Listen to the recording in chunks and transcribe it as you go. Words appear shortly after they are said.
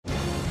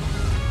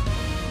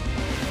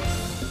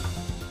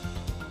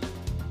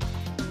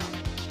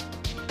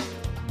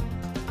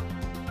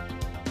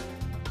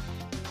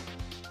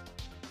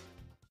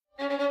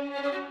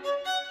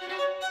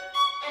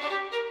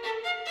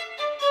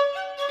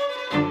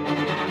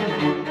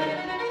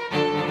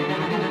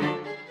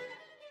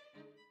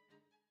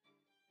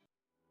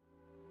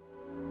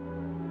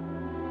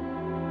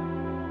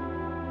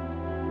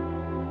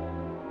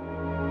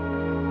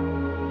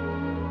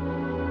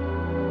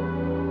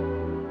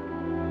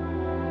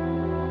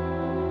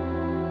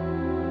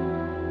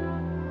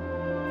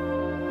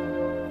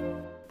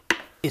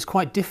It's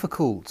quite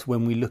difficult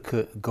when we look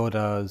at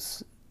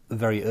Godard's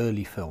very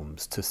early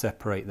films to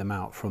separate them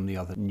out from the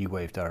other New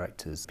Wave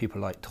directors. People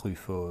like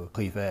Truffaut,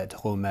 Rivette,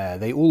 Rohmer,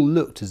 they all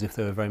looked as if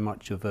they were very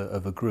much of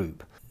a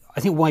group.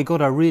 I think why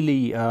Godard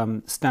really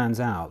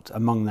stands out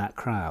among that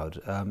crowd,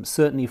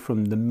 certainly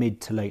from the mid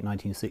to late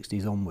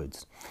 1960s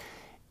onwards,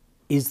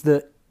 is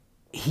that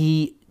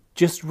he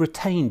just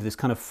retained this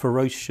kind of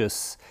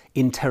ferocious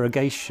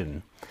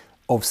interrogation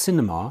of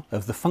cinema,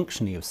 of the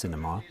functioning of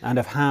cinema, and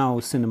of how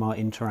cinema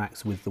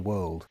interacts with the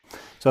world.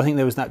 So I think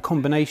there was that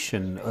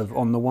combination of,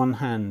 on the one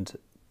hand,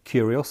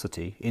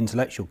 curiosity,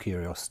 intellectual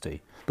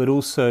curiosity, but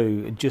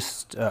also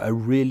just a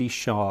really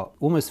sharp,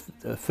 almost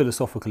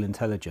philosophical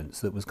intelligence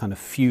that was kind of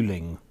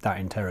fueling that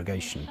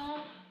interrogation.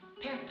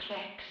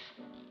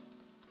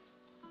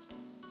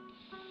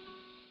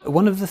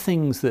 One of the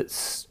things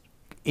that's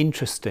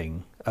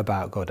interesting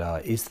about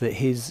Godard is that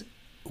his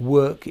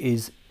work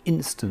is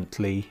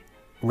instantly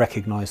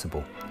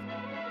recognisable.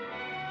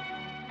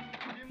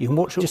 You can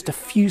watch just a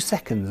few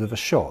seconds of a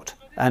shot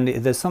and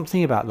there's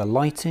something about the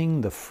lighting,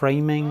 the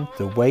framing,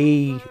 the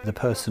way the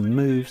person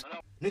moves.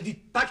 There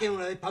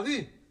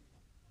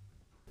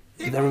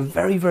are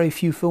very, very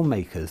few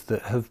filmmakers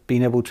that have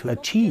been able to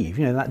achieve,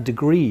 that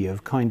degree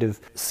of kind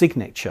of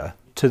signature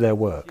to their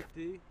work.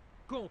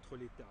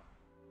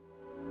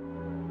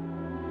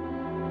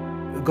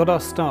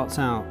 Godard starts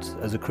out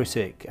as a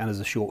critic and as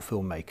a short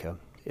filmmaker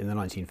in the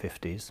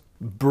 1950s,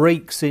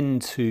 breaks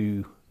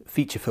into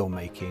feature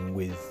filmmaking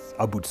with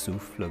A Bout de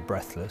Souffle,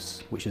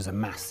 Breathless, which is a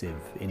massive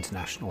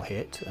international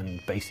hit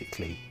and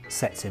basically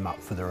sets him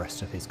up for the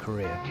rest of his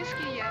career. Qu'est-ce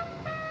qu'il y a?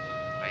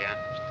 Rien,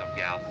 je te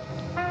regarde.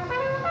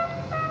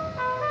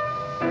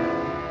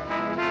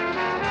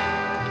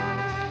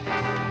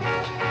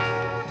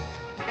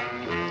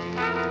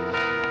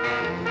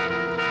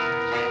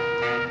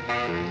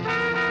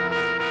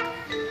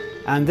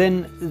 And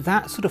then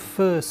that sort of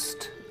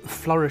first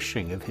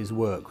flourishing of his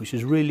work, which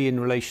is really in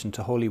relation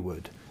to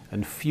Hollywood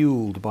and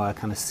fueled by a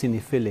kind of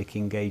cinephilic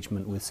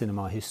engagement with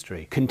cinema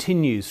history,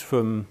 continues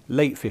from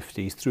late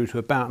 50s through to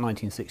about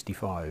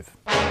 1965.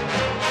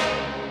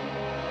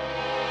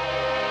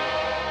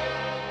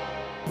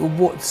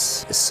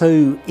 What's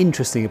so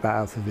interesting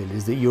about Alphaville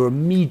is that you're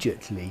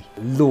immediately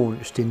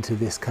launched into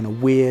this kind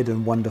of weird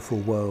and wonderful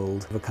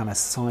world of a kind of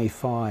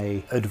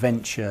sci-fi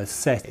adventure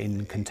set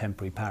in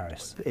contemporary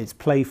Paris. It's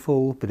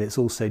playful, but it's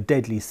also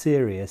deadly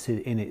serious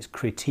in its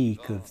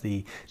critique of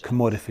the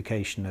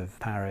commodification of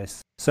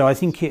Paris. So I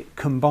think it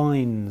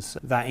combines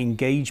that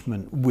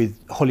engagement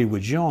with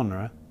Hollywood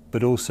genre,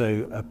 but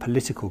also a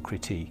political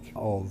critique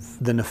of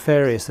the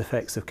nefarious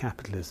effects of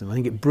capitalism. I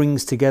think it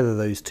brings together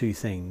those two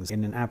things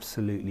in an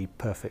absolutely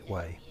perfect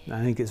way.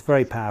 I think it's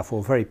very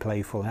powerful, very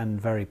playful, and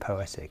very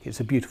poetic. It's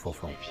a beautiful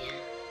film.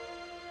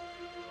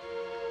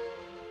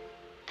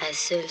 Un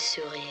seul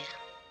sourire.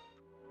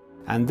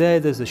 And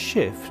there's a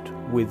shift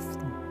with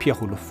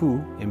Pierrot le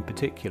Fou in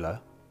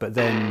particular, but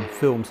then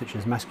films such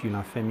as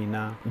Masculin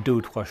Féminin, Deux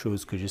ou trois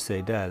choses que je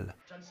sais d'elle,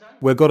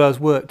 where Godard's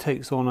work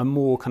takes on a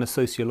more kind of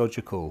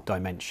sociological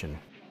dimension.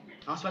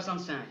 En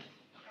 65.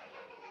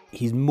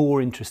 He's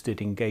more interested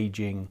in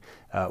engaging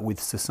with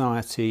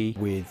society,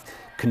 with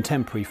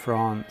contemporary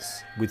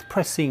France, with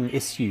pressing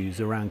issues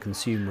around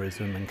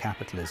consumerism and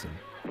capitalism.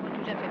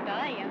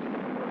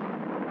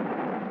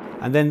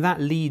 And then that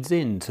leads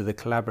into the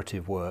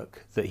collaborative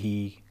work that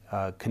he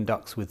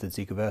conducts with the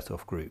Dziga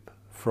Vertov group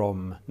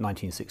from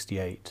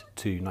 1968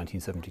 to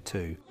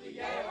 1972.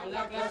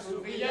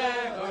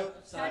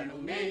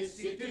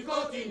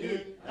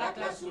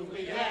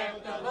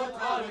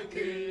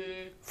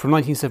 From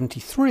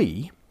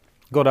 1973,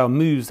 Godard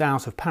moves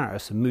out of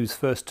Paris and moves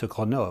first to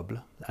Grenoble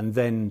and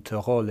then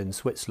to Rolle in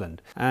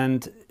Switzerland.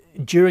 And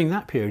during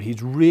that period,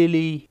 he's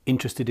really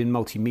interested in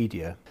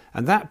multimedia.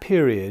 And that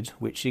period,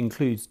 which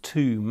includes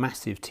two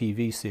massive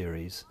TV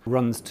series,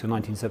 runs to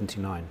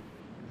 1979.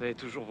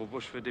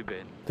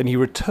 Then he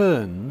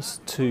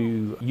returns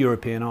to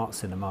European art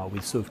cinema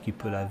with Sauve qui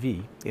peut la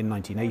vie in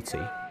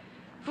 1980.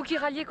 Vous qui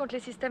ralliez contre les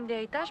systèmes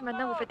d'héritage,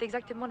 maintenant vous faites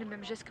exactement les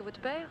mêmes gestes que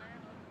votre père?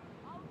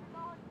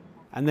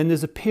 And then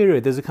there's a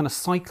kind of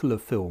cycle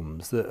of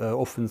films that are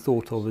often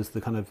thought of as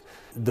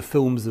the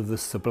films of the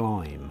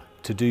sublime,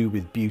 to do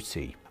with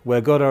beauty,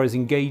 where Godard is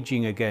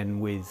engaging again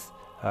with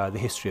the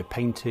history of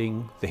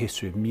painting, the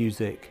history of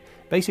music,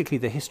 basically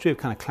the history of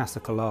kind of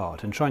classical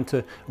art, and trying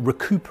to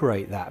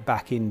recuperate that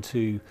back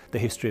into the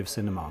history of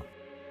cinema.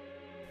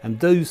 And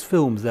those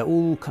films, they're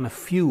all kind of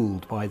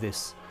fueled by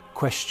this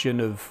question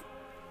of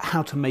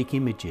how to make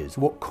images,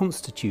 what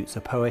constitutes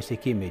a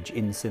poetic image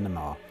in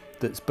cinema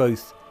that's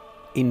both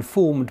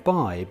informed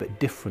by but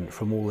different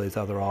from all those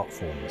other art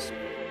forms.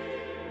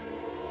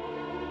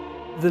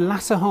 The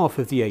latter half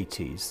of the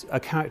 80s are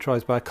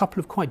characterised by a couple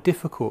of quite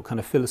difficult kind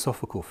of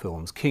philosophical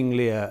films, King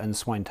Lear and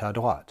Soigne ta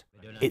droite.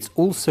 It's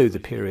also the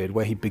period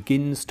where he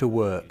begins to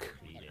work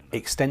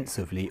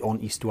extensively on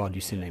Histoire du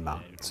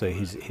cinéma, so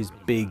his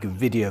big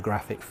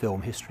videographic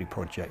film history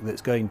project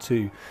that's going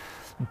to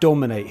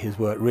dominate his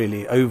work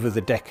really over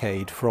the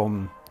decade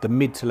from the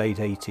mid to late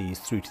 80s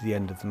through to the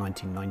end of the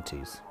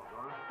 1990s.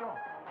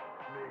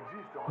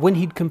 When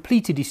he'd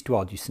completed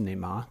Histoire du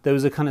cinéma, there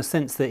was a kind of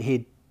sense that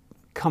he'd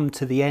come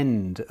to the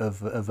end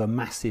of a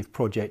massive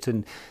project,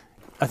 and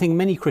I think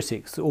many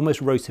critics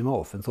almost wrote him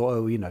off and thought,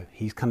 oh, you know,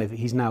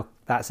 he's now,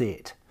 that's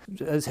it.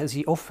 As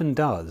he often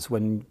does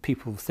when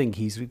people think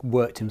he's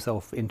worked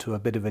himself into a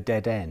bit of a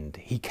dead end,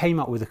 he came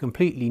up with a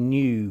completely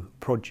new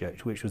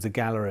project, which was a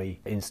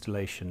gallery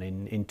installation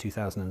in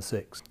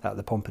 2006 at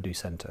the Pompidou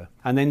Centre.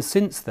 And then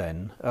since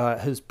then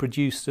has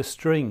produced a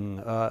string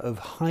of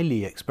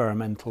highly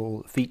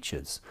experimental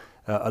features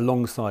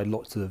alongside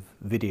lots of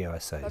video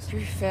essays. Pas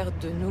pu faire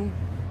de nous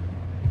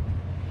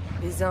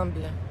les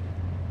humbles.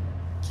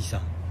 Qui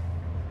ça?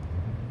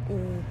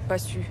 Ou pas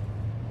su.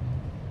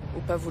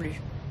 Ou pas voulu.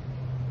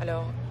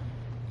 Alors,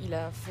 il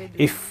a fait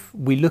de... If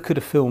we look at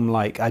a film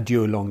like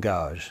Adieu au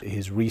langage,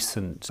 his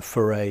recent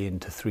foray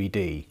into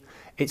 3D,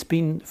 it's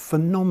been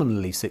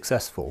phenomenally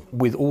successful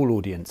with all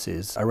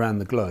audiences around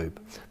the globe,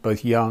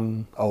 both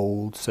young,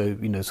 old, so,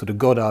 you know, sort of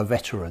Godard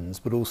veterans,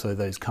 but also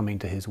those coming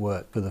to his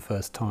work for the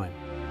first time.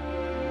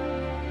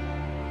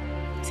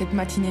 Cette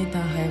matinée est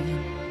un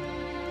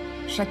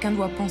rêve. Chacun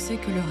doit penser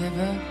que le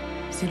rêveur,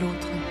 c'est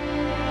l'autre.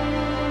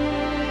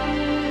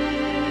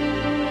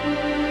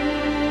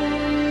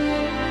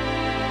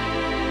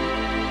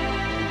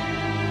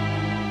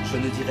 Je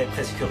ne dirai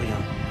presque rien.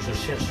 Je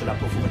cherche la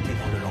pauvreté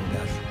dans le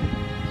langage.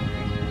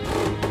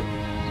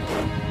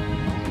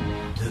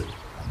 Deux.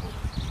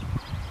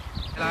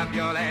 La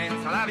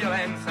violenza, la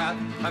violenza,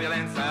 la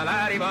violenza,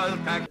 la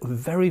rivolta.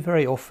 Very,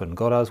 very often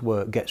Godard's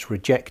work gets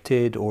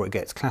rejected, or it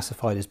gets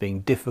classified as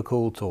being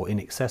difficult or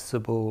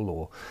inaccessible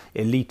or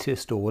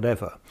elitist or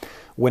whatever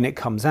when it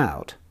comes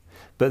out.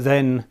 But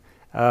then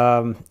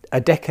a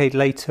decade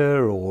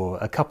later or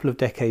a couple of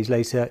decades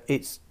later,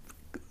 it's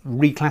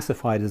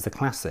reclassified as a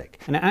classic,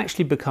 and it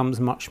actually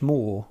becomes much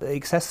more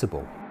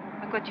accessible.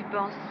 À quoi tu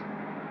penses?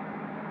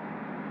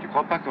 Tu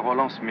crois pas que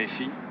Roland se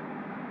méfie?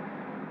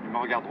 Il me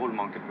regarde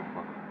drôlement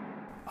quelquefois.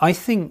 I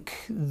think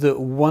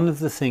that one of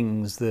the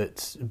things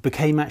that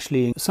became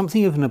actually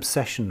something of an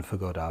obsession for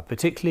Godard,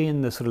 particularly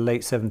in the sort of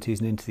late 70s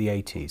and into the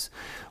 80s,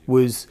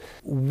 was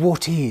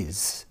what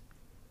is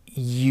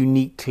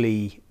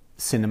uniquely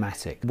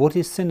cinematic? What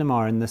is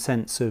cinema in the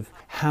sense of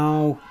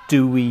how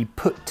do we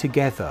put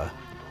together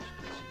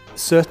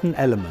certain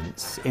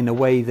elements in a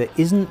way that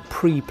isn't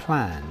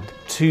pre-planned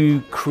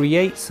to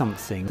create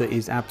something that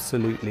is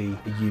absolutely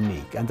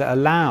unique and that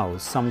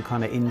allows some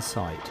kind of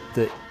insight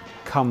that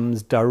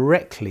comes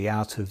directly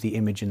out of the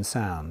image and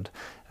sound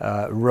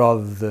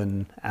rather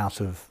than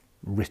out of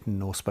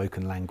written or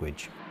spoken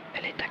language.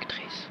 Elle est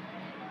actrice.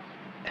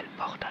 Elle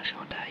porte un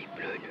chandail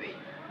bleu nuit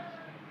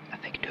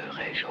avec 2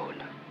 raies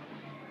jaunes.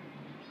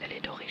 Elle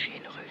est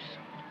d'origine russe.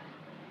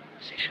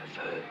 Ses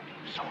cheveux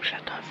sont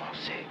châtain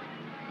foncé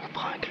ou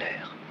brun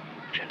clair.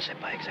 Je ne sais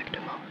pas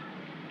exactement.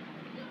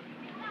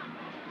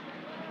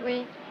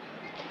 Oui.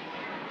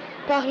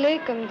 Parler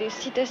comme des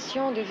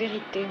citations de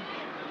vérité.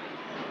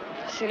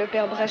 C'est le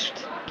père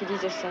Brecht qui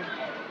disait ça.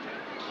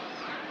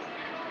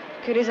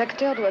 Que les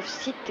acteurs doivent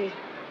citer.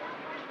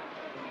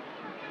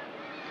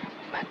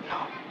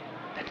 Maintenant,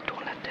 elle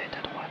tourne la tête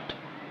à droite.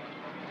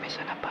 Mais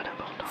ça n'a pas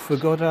d'importance. For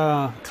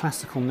Godard,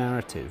 classical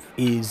narrative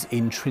is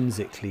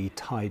intrinsically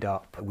tied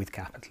up with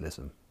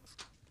capitalism.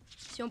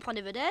 Si on prend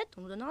des vedettes,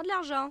 on nous donnera de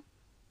l'argent.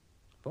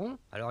 Bon,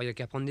 alors il n'y a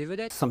qu'à prendre des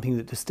vedettes. Something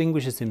that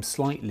distinguishes him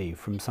slightly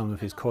from some of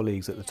his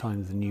colleagues at the time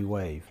of the New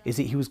Wave is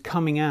that he was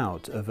coming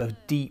out of a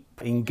deep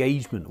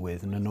engagement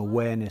with and an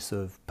awareness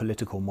of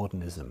political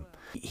modernism.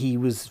 He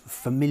was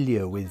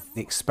familiar with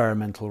the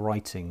experimental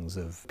writings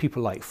of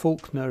people like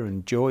Faulkner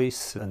and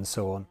Joyce and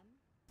so on.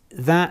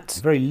 That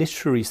very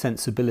literary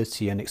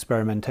sensibility and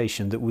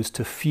experimentation that was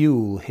to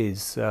fuel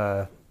his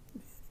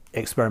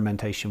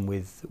experimentation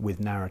with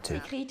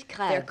narrative.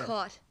 They're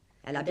caught.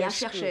 Elle a bien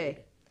cherché.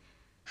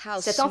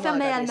 S'est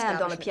enfermée elle-même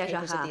dans le piège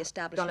à rats.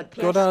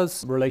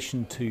 Godard's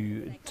relation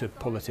to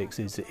politics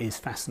is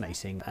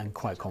fascinating and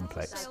quite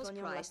complex.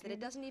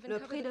 Le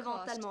prix de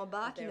vente tellement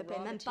bas qu'il ne paie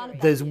même pas le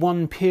There's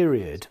one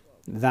period,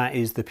 that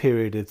is the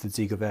period of the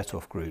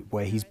Ziegler-Vertov group,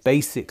 where he's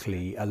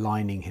basically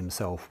aligning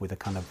himself with a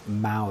kind of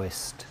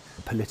Maoist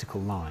political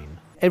line.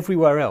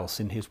 Everywhere else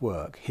in his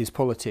work, his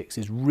politics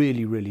is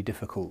really, really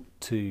difficult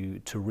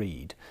to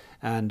read.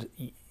 And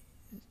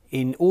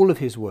in all of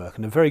his work,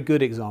 and a very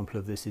good example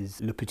of this is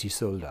Le Petit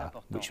Soldat,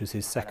 which was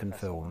his second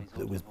film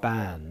that was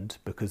banned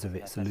because of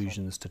its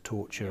allusions to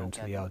torture and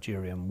to the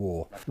Algerian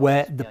War,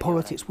 where the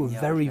politics were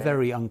very,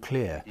 very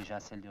unclear.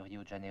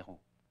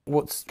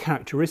 What's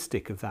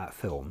characteristic of that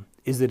film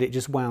is that it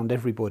just wound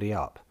everybody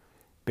up,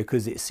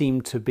 because it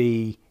seemed to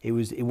be, it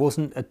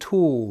wasn't at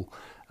all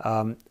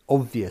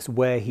obvious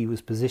where he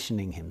was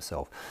positioning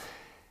himself.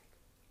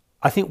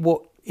 I think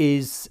what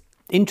is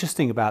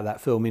interesting about that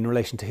film in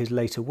relation to his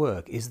later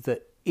work is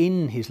that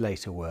in his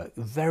later work,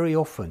 very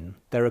often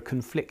there are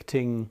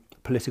conflicting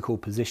political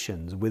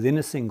positions within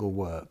a single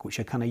work which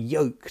are kind of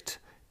yoked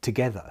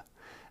together,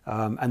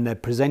 and they're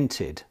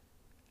presented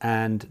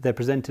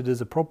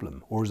as a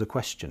problem or as a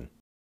question.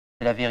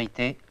 La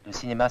vérité, le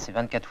cinéma c'est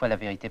 24 fois la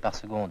vérité par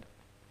seconde.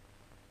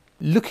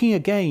 Looking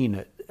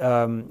again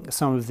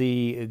some of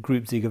the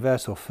Groupe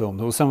Ziegler-Vertov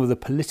films, or some of the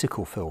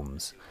political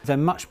films, they're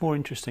much more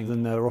interesting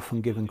than they're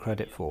often given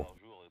credit for.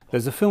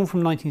 There's a film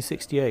from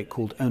 1968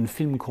 called Un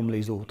film comme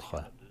les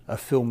autres, a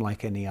film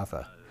like any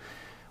other,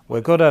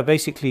 where Godard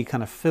basically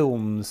kind of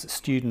films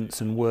students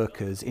and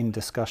workers in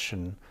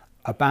discussion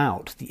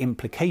about the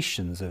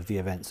implications of the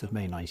events of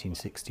May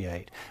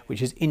 1968,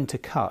 which is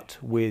intercut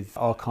with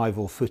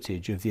archival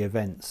footage of the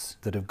events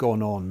that have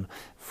gone on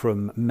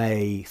from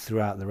May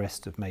throughout the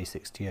rest of May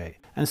 68.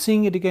 And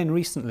seeing it again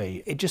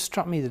recently, it just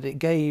struck me that it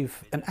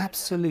gave an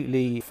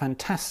absolutely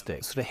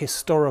fantastic sort of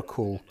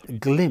historical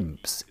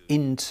glimpse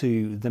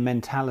into the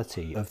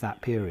mentality of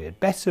that period,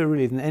 better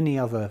really than any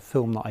other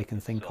film that I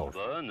can think of.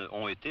 The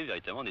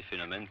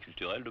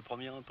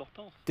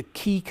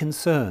key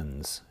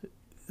concerns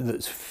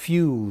that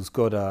fuels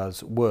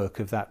Godard's work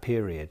of that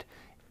period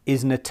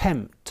is an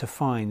attempt to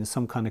find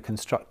some kind of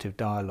constructive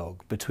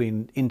dialogue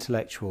between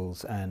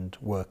intellectuals and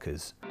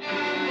workers.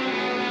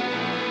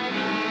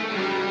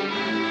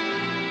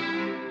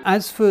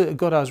 As for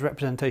Godard's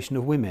representation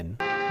of women,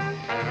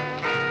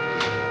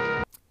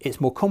 it's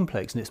more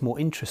complex and it's more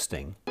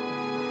interesting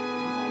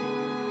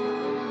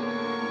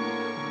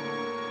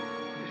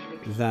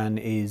than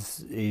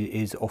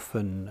is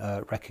often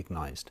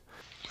recognised.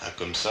 Ah,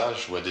 comme ça,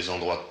 je vois des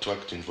endroits de toi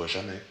que tu ne vois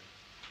jamais.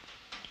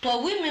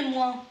 Toi oui, mais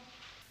moi.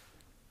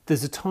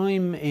 There's a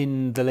time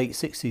in the late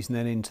 60s and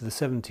then into the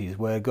 70s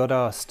where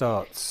Godard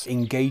starts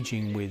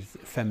engaging with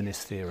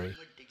feminist theory.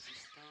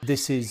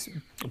 This is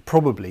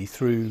probably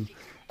through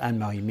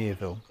Anne-Marie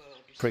Mirville.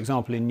 For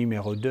example, in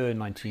Numéro 2 in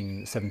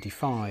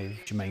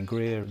 1975, Germaine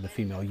Greer, the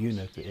female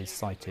eunuch, is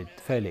cited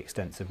fairly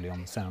extensively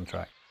on the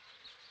soundtrack.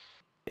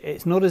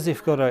 It's not as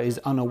if Godard is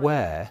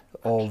unaware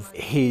of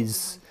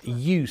his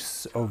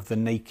use of the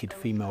naked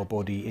female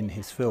body in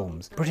his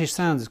films. British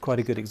Sounds is quite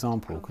a good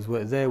example, because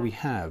there we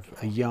have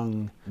a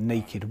young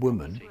naked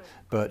woman,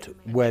 but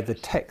where the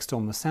text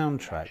on the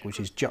soundtrack,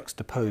 which is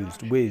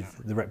juxtaposed with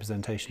the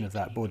representation of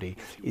that body,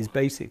 is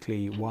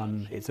basically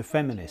it's a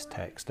feminist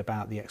text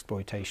about the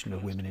exploitation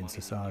of women in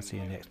society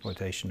and the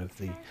exploitation of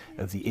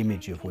the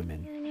image of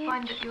women.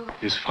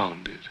 Is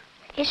founded.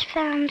 Is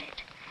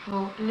founded.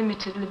 For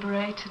limited,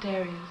 liberated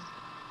areas.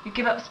 You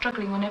give up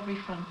struggling on every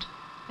front,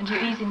 and you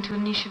ease into a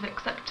niche of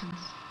acceptance.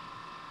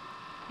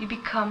 You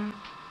become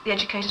the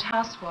educated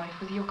housewife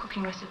with your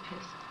cooking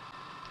recipes,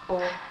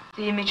 or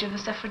the image of a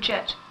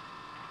suffragette,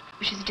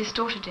 which is a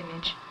distorted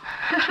image,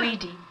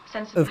 tweedy,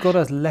 sensible. Of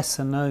Godard's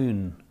lesser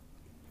known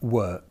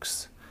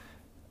works,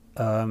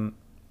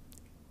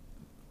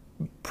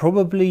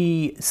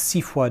 probably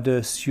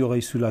 6x2 sur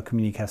et sous la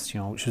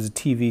communication, which was a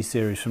TV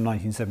series from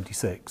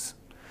 1976.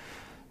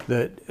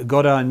 That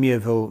Godard and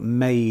Mirville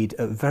made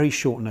at very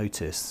short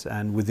notice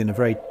and within a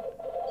very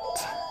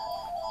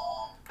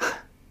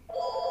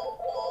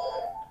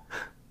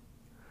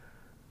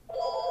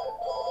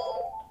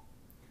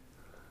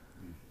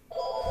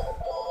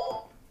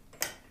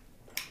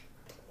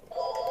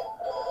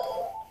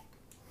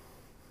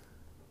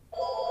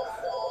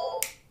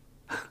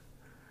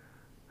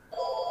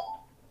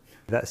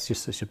That's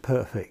just such a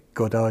perfect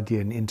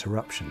Godardian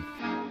interruption.